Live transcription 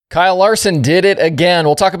Kyle Larson did it again.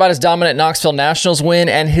 We'll talk about his dominant Knoxville Nationals win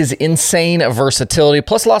and his insane versatility,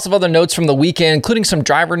 plus lots of other notes from the weekend, including some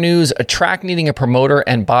driver news, a track needing a promoter,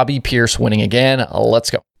 and Bobby Pierce winning again.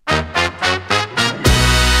 Let's go.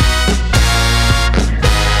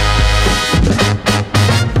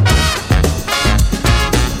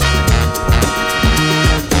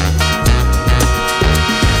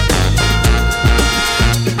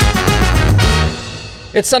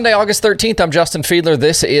 It's Sunday, August 13th. I'm Justin Fiedler.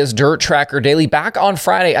 This is Dirt Tracker Daily. Back on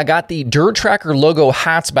Friday, I got the Dirt Tracker logo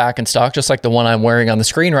hats back in stock, just like the one I'm wearing on the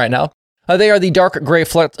screen right now. They are the dark gray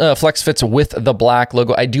flex fits with the black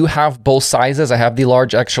logo. I do have both sizes. I have the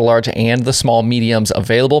large, extra large, and the small mediums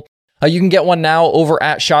available. You can get one now over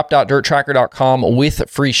at shop.dirttracker.com with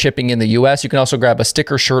free shipping in the US. You can also grab a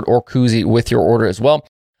sticker, shirt, or koozie with your order as well.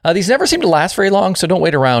 These never seem to last very long, so don't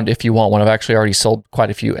wait around if you want one. I've actually already sold quite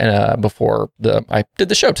a few before I did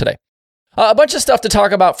the show today. A bunch of stuff to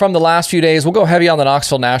talk about from the last few days. We'll go heavy on the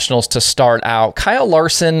Knoxville Nationals to start out. Kyle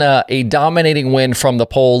Larson, a dominating win from the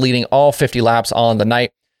pole, leading all 50 laps on the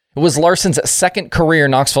night. It was Larson's second career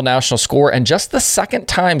Knoxville National score, and just the second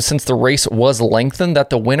time since the race was lengthened that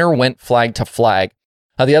the winner went flag to flag.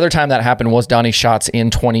 The other time that happened was Donnie Schatz in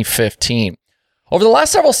 2015. Over the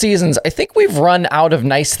last several seasons, I think we've run out of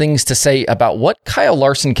nice things to say about what Kyle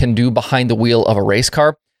Larson can do behind the wheel of a race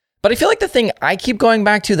car. But I feel like the thing I keep going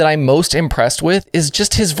back to that I'm most impressed with is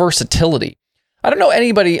just his versatility. I don't know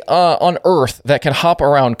anybody on Earth that can hop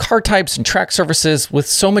around car types and track surfaces with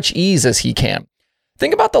so much ease as he can.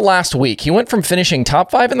 Think about the last week. He went from finishing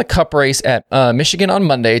top 5 in the Cup race at Michigan on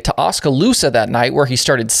Monday to Oskaloosa that night, where he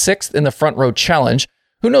started 6th in the Front Row Challenge.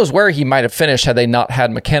 Who knows where he might have finished had they not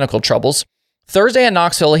had mechanical troubles. Thursday at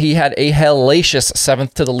Knoxville, he had a hellacious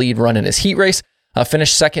 7th to the lead run in his heat race,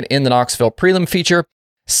 finished 2nd in the Knoxville prelim feature.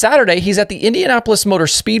 Saturday, he's at the Indianapolis Motor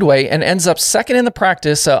Speedway and ends up 2nd in the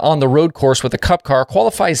practice on the road course with a Cup car,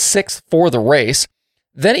 qualifies 6th for the race.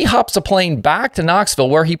 Then he hops a plane back to Knoxville,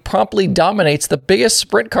 where he promptly dominates the biggest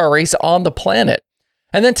sprint car race on the planet.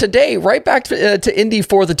 And then today, right back to Indy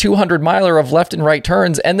for the 200-miler of left and right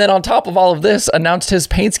turns, and then on top of all of this, announced his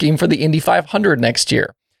paint scheme for the Indy 500 next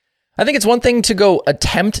year. I think it's one thing to go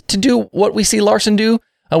attempt to do what we see Larson do.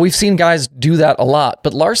 We've seen guys do that a lot,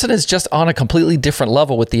 but Larson is just on a completely different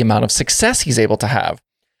level with the amount of success he's able to have.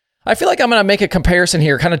 I feel like I'm going to make a comparison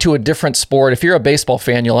here kind of to a different sport. If you're a baseball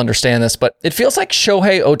fan, you'll understand this, but it feels like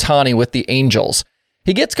Shohei Ohtani with the Angels.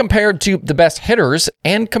 He gets compared to the best hitters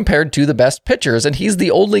and compared to the best pitchers, and he's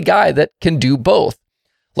the only guy that can do both.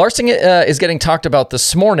 Larson is getting talked about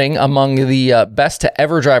this morning among the best to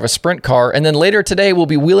ever drive a sprint car, and then later today we'll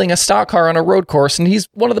be wheeling a stock car on a road course, and he's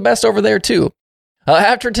one of the best over there too.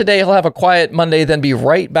 After today, he'll have a quiet Monday, then be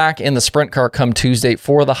right back in the sprint car come Tuesday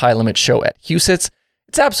for the high limit show at Huset's.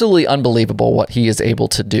 It's absolutely unbelievable what he is able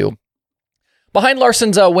to do. Behind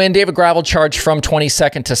Larson's win, David Gravel charged from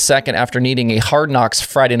 22nd to 2nd after needing a Hard Knocks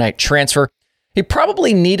Friday night transfer. He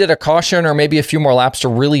probably needed a caution or maybe a few more laps to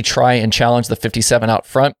really try and challenge the 57 out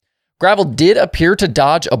front. Gravel did appear to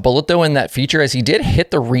dodge a bullet, though, in that feature, as he did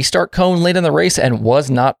hit the restart cone late in the race and was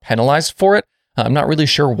not penalized for it. I'm not really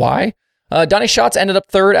sure why. Donnie Schatz ended up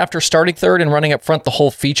 3rd after starting 3rd and running up front the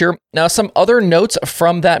whole feature. Now, some other notes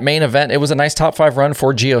from that main event. It was a nice top 5 run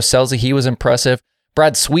for Gio Scelzi. He was impressive.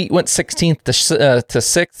 Brad Sweet went 16th to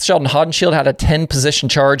 6th. Sheldon Haudenschild had a 10-position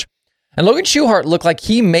charge. And Logan Schuchart looked like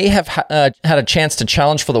he may have had a chance to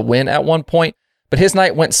challenge for the win at one point, but his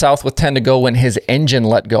night went south with 10 to go when his engine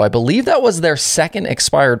let go. I believe that was their second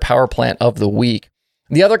expired power plant of the week.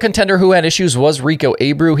 The other contender who had issues was Rico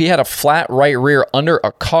Abreu. He had a flat right rear under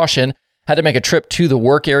a caution, had to make a trip to the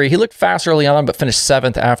work area. He looked fast early on, but finished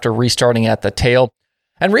 7th after restarting at the tail.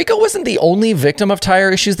 And Rico wasn't the only victim of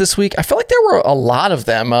tire issues this week. I felt like there were a lot of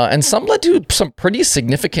them, and some led to some pretty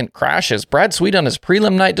significant crashes. Brad Sweet on his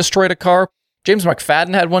prelim night destroyed a car. James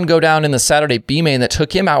McFadden had one go down in the Saturday B-main that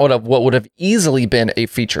took him out of what would have easily been a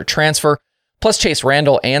feature transfer, plus Chase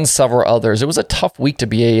Randall and several others. It was a tough week to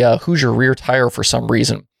be a Hoosier rear tire for some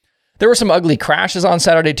reason. There were some ugly crashes on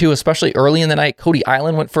Saturday too, especially early in the night. Cody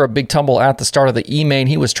Island went for a big tumble at the start of the E-main.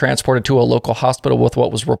 He was transported to a local hospital with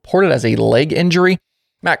what was reported as a leg injury.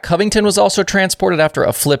 Matt Covington was also transported after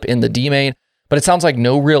a flip in the D-main, but it sounds like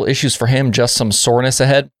no real issues for him, just some soreness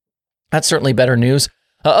ahead. That's certainly better news.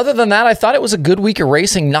 Other than that, I thought it was a good week of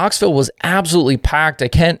racing. Knoxville was absolutely packed. I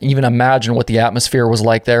can't even imagine what the atmosphere was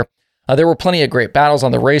like there. There were plenty of great battles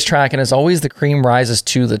on the racetrack, and as always, the cream rises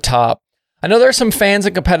to the top. I know there are some fans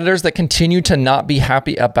and competitors that continue to not be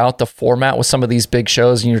happy about the format with some of these big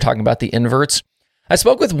shows, and you're talking about the inverts. I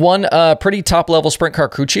spoke with one pretty top-level sprint car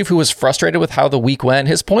crew chief who was frustrated with how the week went.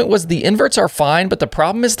 His point was the inverts are fine, but the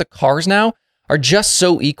problem is the cars now are just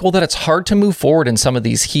so equal that it's hard to move forward in some of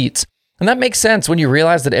these heats. And that makes sense when you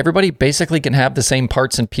realize that everybody basically can have the same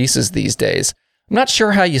parts and pieces these days. I'm not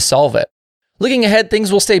sure how you solve it. Looking ahead,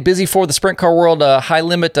 things will stay busy for the sprint car world. High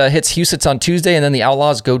Limit hits Huset's on Tuesday, and then the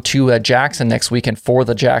Outlaws go to Jackson next weekend for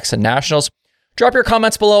the Jackson Nationals. Drop your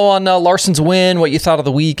comments below on Larson's win, what you thought of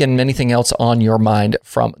the week, and anything else on your mind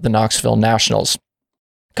from the Knoxville Nationals.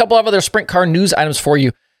 A couple of other sprint car news items for you.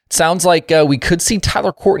 It sounds like we could see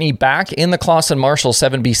Tyler Courtney back in the Clausen Marshall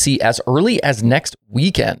 7BC as early as next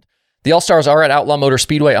weekend. The All-Stars are at Outlaw Motor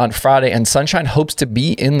Speedway on Friday, and Sunshine hopes to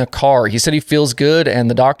be in the car. He said he feels good, and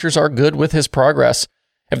the doctors are good with his progress.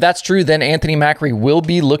 If that's true, then Anthony Macri will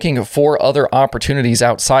be looking for other opportunities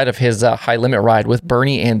outside of his High Limit ride with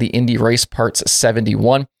Bernie and the Indy Race Parts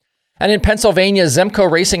 71. And in Pennsylvania, Zemco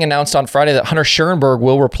Racing announced on Friday that Hunter Schoenberg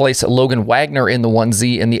will replace Logan Wagner in the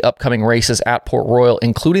 1Z in the upcoming races at Port Royal,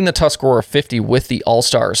 including the Tuscarora 50 with the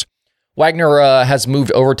All-Stars. Wagner has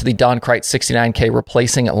moved over to the Don Kreit 69K,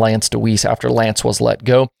 replacing Lance DeWeese after Lance was let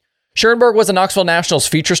go. Schoenberg was a Knoxville Nationals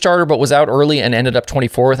feature starter, but was out early and ended up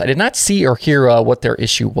 24th. I did not see or hear what their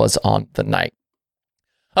issue was on the night.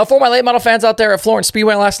 For my late model fans out there at Florence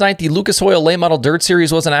Speedway last night, the Lucas Oil Late Model Dirt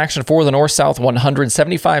Series was in action for the North-South 100,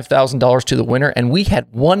 $75,000 to the winner, and we had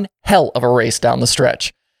one hell of a race down the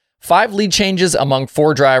stretch. 5 lead changes among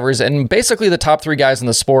 4 drivers, and basically the top 3 guys in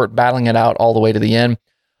the sport battling it out all the way to the end.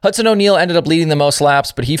 Hudson O'Neal ended up leading the most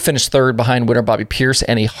laps, but he finished 3rd behind winner Bobby Pierce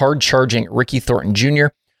and a hard-charging Ricky Thornton Jr.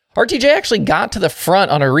 RTJ actually got to the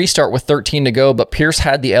front on a restart with 13 to go, but Pierce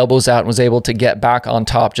had the elbows out and was able to get back on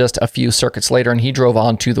top just a few circuits later, and he drove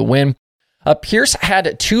on to the win. Pierce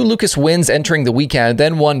had 2 Lucas wins entering the weekend,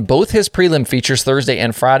 then won both his prelim features Thursday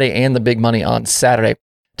and Friday and the big money on Saturday.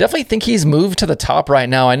 Definitely think he's moved to the top right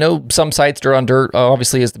now. I know some sites, Dirt on Dirt,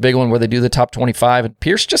 obviously is the big one where they do the top 25, and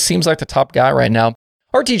Pierce just seems like the top guy right now.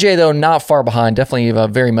 RTJ, though, not far behind, definitely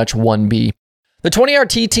very much 1B. The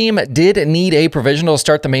 20RT team did need a provisional to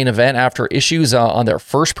start the main event after issues on their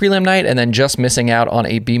first prelim night and then just missing out on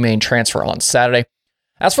a B-main transfer on Saturday.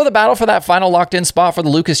 As for the battle for that final locked-in spot for the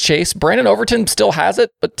Lucas Chase, Brandon Overton still has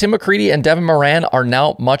it, but Tim McCready and Devin Moran are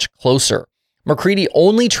now much closer. McCready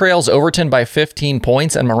only trails Overton by 15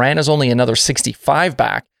 points, and Moran is only another 65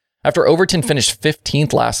 back after Overton finished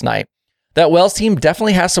 15th last night. That Wells team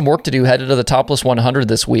definitely has some work to do headed to the Topless 100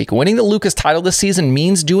 this week. Winning the Lucas title this season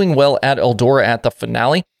means doing well at Eldora at the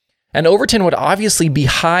finale, and Overton would obviously be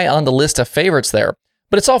high on the list of favorites there,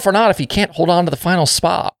 but it's all for naught if he can't hold on to the final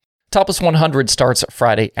spot. Topless 100 starts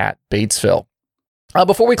Friday at Batesville.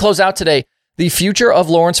 Before we close out today, the future of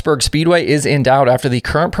Lawrenceburg Speedway is in doubt after the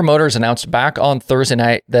current promoters announced back on Thursday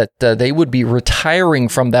night that they would be retiring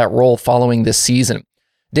from that role following this season.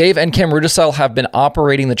 Dave and Kim Rudisell have been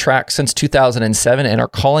operating the track since 2007 and are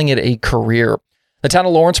calling it a career. The town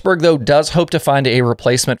of Lawrenceburg, though, does hope to find a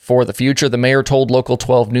replacement for the future. The mayor told Local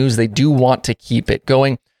 12 News they do want to keep it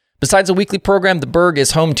going. Besides a weekly program, the Burg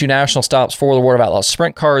is home to national stops for the World of Outlaws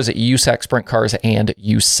Sprint Cars, USAC Sprint Cars, and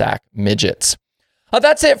USAC Midgets.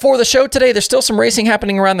 That's it for the show today. There's still some racing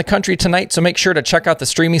happening around the country tonight, so make sure to check out the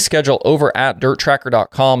streaming schedule over at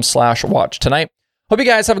dirttracker.com/watch tonight. Hope you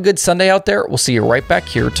guys have a good Sunday out there. We'll see you right back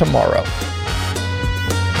here tomorrow.